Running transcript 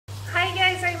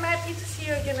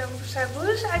you're gonna bouche à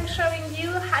bouche, I'm showing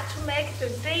you how to make the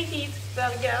David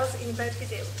burgers in that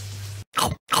video.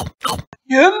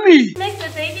 Yummy! To make the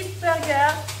David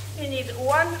burger, you need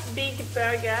one big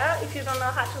burger. If you don't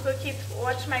know how to cook it,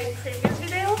 watch my previous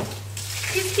video.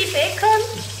 Crispy bacon.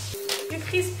 You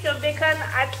crisp your bacon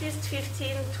at least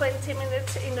 15-20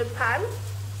 minutes in a pan.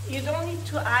 You don't need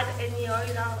to add any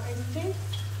oil or anything.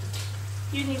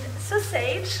 You need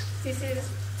sausage. This is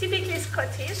typically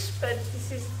Scottish, but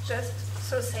this is just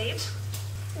sausage.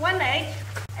 1 egg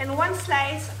and 1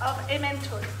 slice of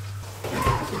Emental.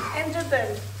 And the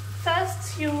bun.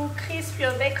 First you crisp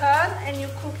your bacon and you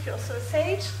cook your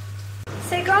sausage.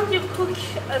 Second, you cook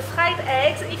fried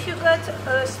eggs. If you got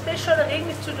a special ring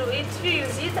to do it, you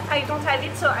use it. I don't have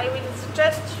it, so I will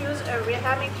just use a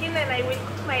ramekin and I will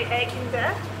cook my egg in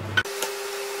there.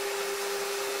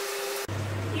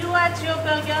 You add your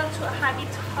burger to have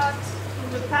it hot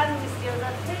in the pan with the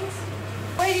other things.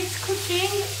 While it's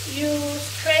cooking, you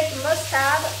spread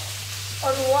mustard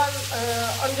on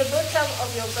the bottom of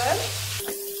your bun.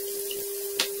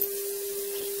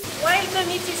 While the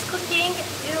meat is cooking,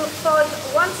 you fold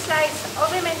 1 slice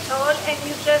of Emental and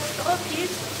you just drop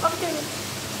it on the meat.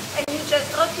 And you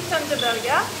just drop it on the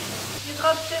burger. You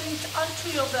drop the meat onto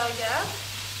your burger,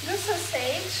 the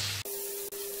sausage,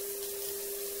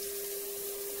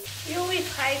 your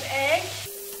refried egg,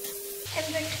 and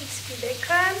the crispy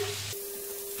bacon,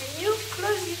 and you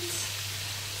close it.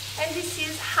 And this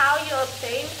is how you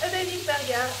obtain a David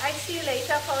burger. I see you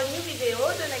later for a new video.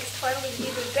 The next one will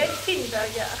be the delphine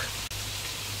burger.